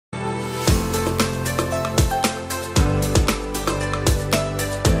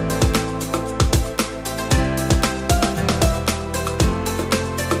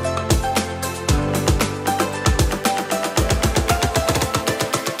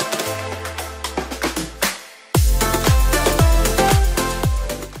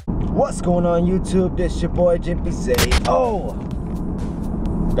What's going on YouTube? This your boy Jimpy Zay. Oh!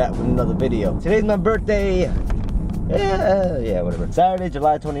 Back with another video. Today's my birthday. Yeah, whatever. Saturday,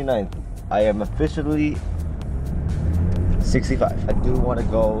 July 29th. I am officially 65. I do want to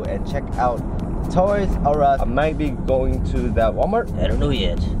go and check out Toys R Us. I might be going to that Walmart. I don't know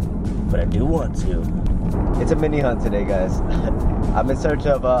yet, but I do want to. It's a mini hunt today, guys. I'm in search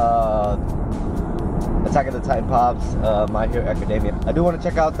of Attack of the Titan Pops, My Hero Academia. I do want to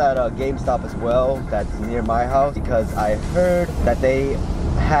check out that GameStop as well that's near my house, because I heard that they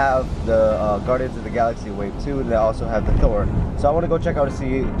have the Guardians of the Galaxy Wave 2 and they also have the Thor. So I want to go check out to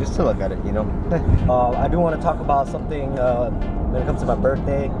see, just to look at it, you know. I do want to talk about something when it comes to my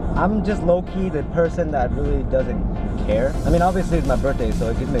birthday. I'm just low-key the person that really doesn't care. I mean, obviously it's my birthday, so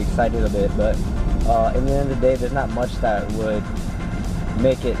it gets me excited a bit, but in the end of the day, there's not much that would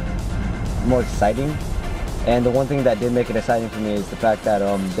make it more exciting. And the one thing that did make it exciting for me is the fact that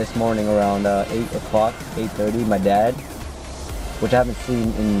this morning around 8 o'clock, 8:30, my dad, which I haven't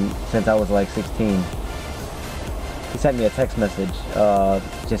seen since I was like 16, he sent me a text message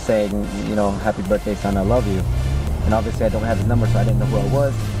just saying, you know, happy birthday son, I love you. And obviously I don't have his number, so I didn't know who I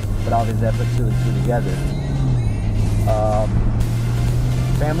was, but obviously I put two and two together.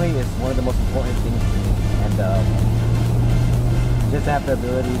 Family is one of the most important things to me, and just to have the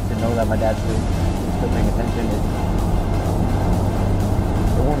ability to know that my dad's still paying attention, it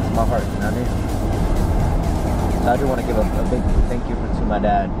warms my heart, you know what I mean? So I do want to give a big thank you to my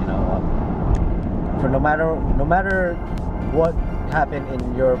dad, you know, for no matter what happened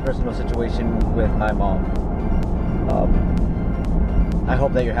in your personal situation with my mom. I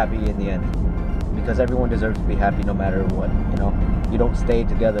hope that you're happy in the end, because everyone deserves to be happy no matter what, you know. You don't stay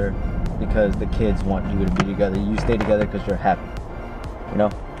together because the kids want you to be together. You stay together because you're happy, you know.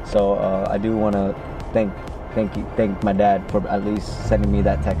 So I do want to thank my dad for at least sending me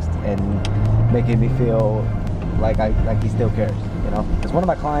that text and making me feel like he still cares, you know. Because one of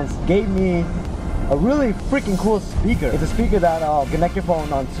my clients gave me a really freaking cool speaker. It's a speaker that connect your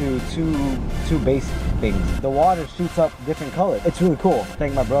phone onto two bass things. The water shoots up different colors. It's really cool.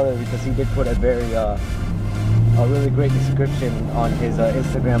 Thank my brother, because he did put a very a really great description on his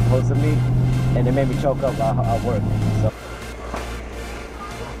Instagram post of me, and it made me choke up at work. So.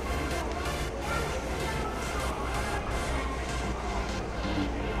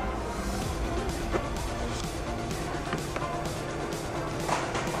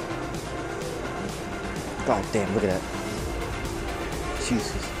 God damn, look at that.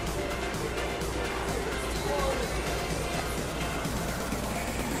 Jesus.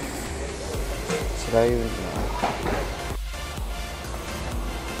 Should I even...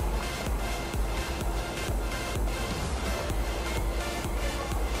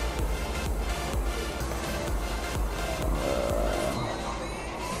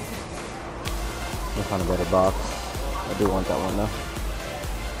 I'll find a better box. I do want that one though.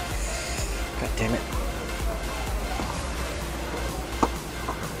 God damn it.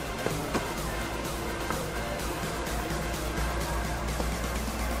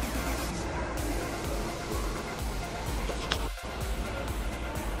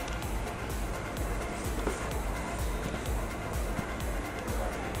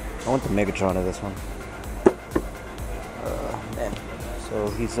 I want the Megatron of this one. Man. So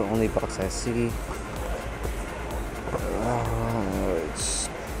he's the only box I see.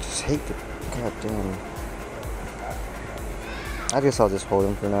 Just hate the goddamn. I guess I'll just hold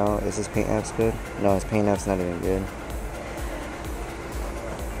him for now. Is his paint app's good? No, his paint app's not even good.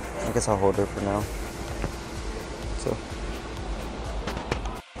 I guess I'll hold her for now. So.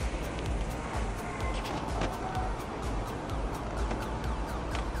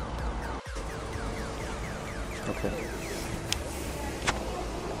 Okay.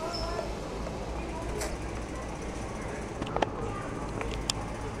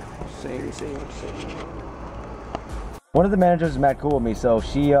 Same. One of the managers is mad cool with me, so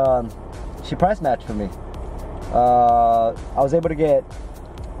she price matched for me. I was able to get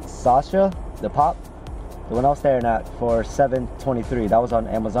Sasha, the pop, the one I was staring at, for $7.23. That was on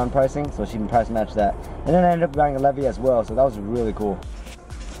Amazon pricing, so she can price match that. And then I ended up buying a Levy as well, so that was really cool.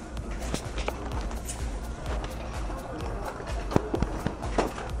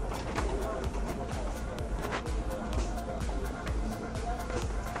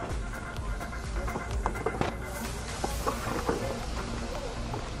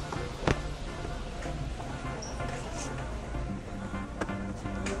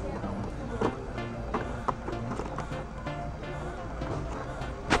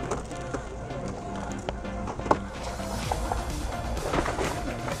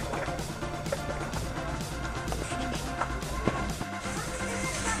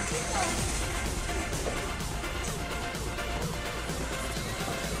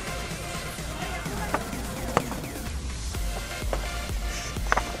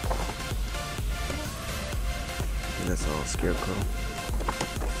 That's all scarecrow.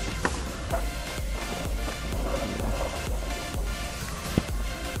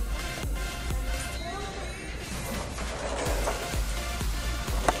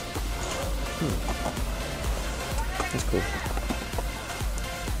 That's cool.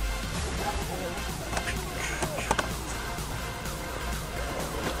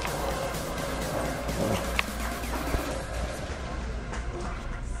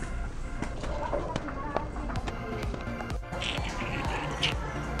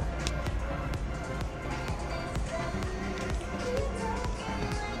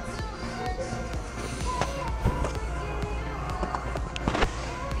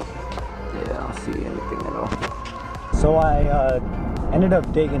 See anything at all. So I ended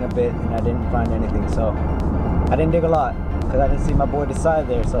up digging a bit and I didn't find anything, so I didn't dig a lot because I didn't see my boy decide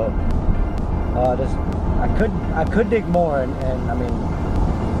there. So I could dig more and I mean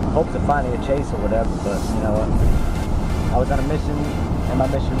hope to find a chase or whatever, but you know what, I was on a mission and my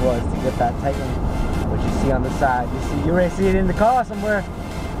mission was to get that Titan, which you see on the side. You already see it in the car somewhere.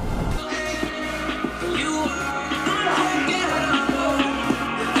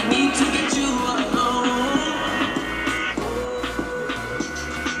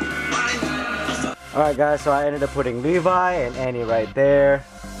 Alright guys, so I ended up putting Levi and Annie right there,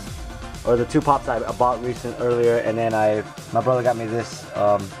 or the two pops I bought earlier, and then my brother got me this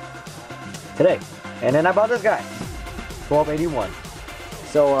today, and then I bought this guy, 1281.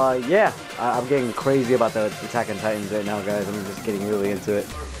 So yeah, I'm getting crazy about the Attack on Titans right now, guys. I'm just getting really into it.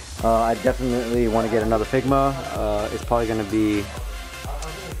 I definitely want to get another Figma. It's probably going to be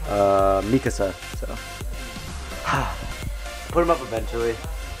Mikasa, so put him up eventually.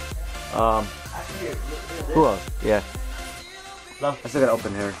 Who else? Yeah. I still gotta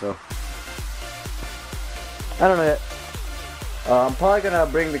open here, so I don't know yet. I'm probably gonna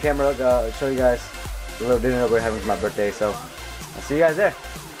bring the camera, show you guys the little dinner we're having for my birthday, so I'll see you guys there.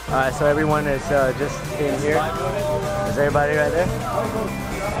 Alright, so everyone is just in here. Is everybody right there?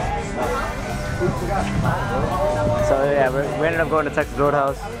 So yeah, we ended up going to Texas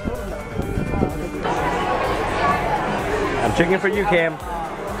Roadhouse. I'm checking for you, Cam.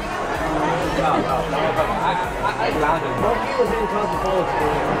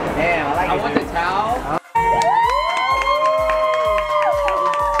 Damn, I want the towel.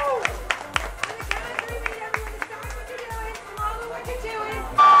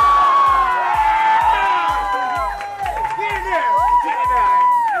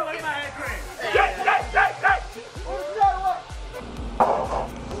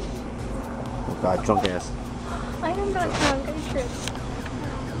 God, drunk ass. I am not drunk, I'm sure.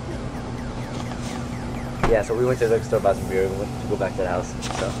 Yeah, so we went to the store, bought some beer, and went to go back to the house.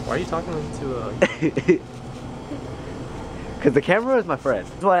 So. Why are you talking to Because the camera is my friend.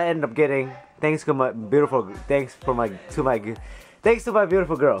 That's what I ended up getting. Thanks to my beautiful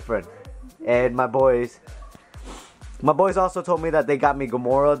girlfriend and my boys. My boys also told me that they got me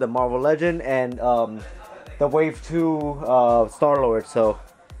Gamora, the Marvel Legend, and the Wave 2 Star-Lord. So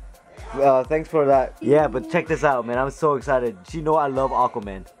thanks for that. Yeah, but check this out, man. I'm so excited. She know I love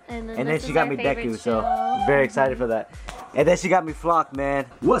Aquaman. And then she got me Deku, so I'm very excited for that. And then she got me Flock, man.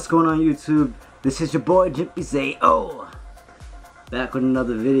 What's going on, YouTube? This is your boy Jippy Say Oh, back with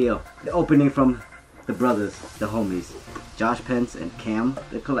another video. The opening from the brothers, the homies, Josh Pence and Cam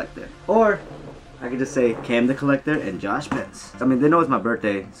the Collector. Or I could just say Cam the Collector and Josh Pence. I mean, they know it's my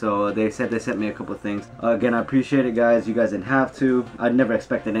birthday, so they said they sent me a couple things. Again, I appreciate it, guys. You guys didn't have to. I never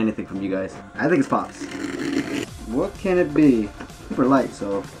expected anything from you guys. I think it's Pops. What can it be? Super light,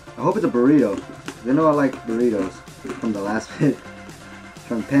 so I hope it's a burrito. They know I like burritos from the last vid,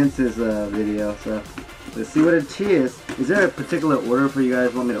 from Pence's video. So let's see what it is. Is there a particular order for you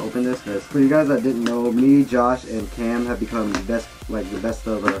guys want me to open this? Because for you guys that didn't know, me, Josh, and Cam have become the best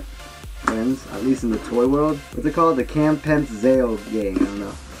of friends, at least in the toy world. What's it called? The Cam Pence Zale gang. I don't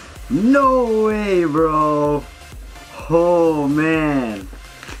know. No way, bro. Oh man.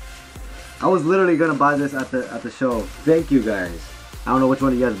 I was literally gonna buy this at the show. Thank you guys. I don't know which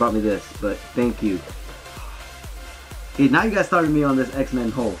one of you guys brought me this, but thank you. Okay, now you guys started me on this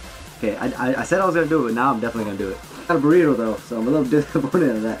X-Men hole. Okay, I said I was gonna do it, but now I'm definitely gonna do it. I got a burrito though, so I'm a little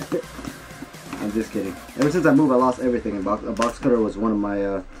disappointed in that. I'm just kidding. Ever since I moved, I lost everything. A box cutter was one of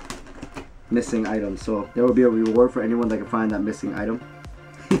my missing items, so there will be a reward for anyone that can find that missing item.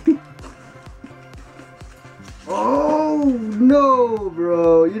 Oh no,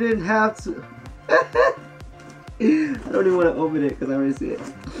 bro! You didn't have to. I don't even want to open it because I already see it.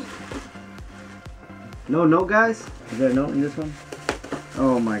 No note, guys? Is there a note in this one?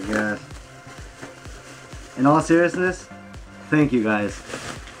 Oh my gosh. In all seriousness, thank you guys.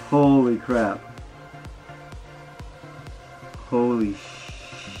 Holy crap. Holy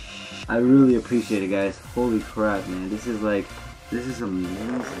I really appreciate it, guys. Holy crap, man. This is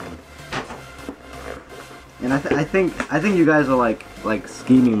amazing. And I think you guys are like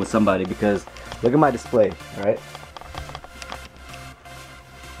scheming with somebody, because look at my display, alright?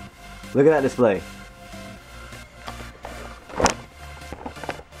 Look at that display.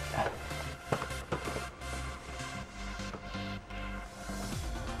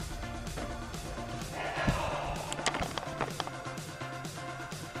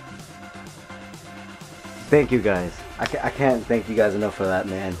 Thank you guys. I can't thank you guys enough for that,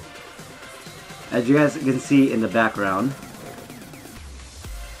 man. As you guys can see in the background,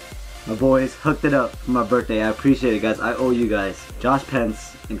 my boys hooked it up for my birthday. I appreciate it, guys. I owe you guys. Josh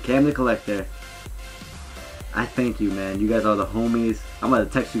Pence and Cam the Collector, I thank you, man. You guys are the homies. I'm about to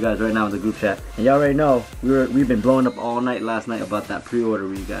text you guys right now in the group chat. And y'all already know, we've been blowing up all night last night about that pre-order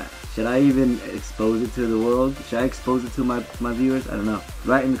we got. Should I even expose it to the world? Should I expose it to my viewers? I don't know.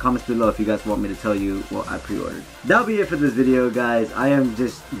 Write in the comments below if you guys want me to tell you what I pre-ordered. That'll be it for this video, guys. I am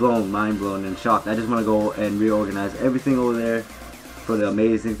just mind blown and shocked. I just want to go and reorganize everything over there for the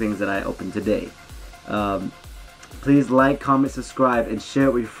amazing things that I opened today. Please like, comment, subscribe, and share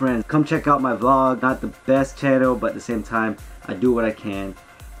it with your friends. Come check out my vlog. Not the best channel, but at the same time, I do what I can.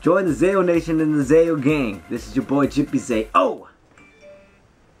 Join the Zayo Nation and the Zayo Gang. This is your boy Jippy Zayo.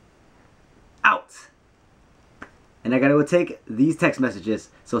 Out. And I gotta go take these text messages.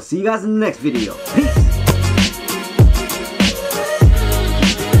 So see you guys in the next video. Peace.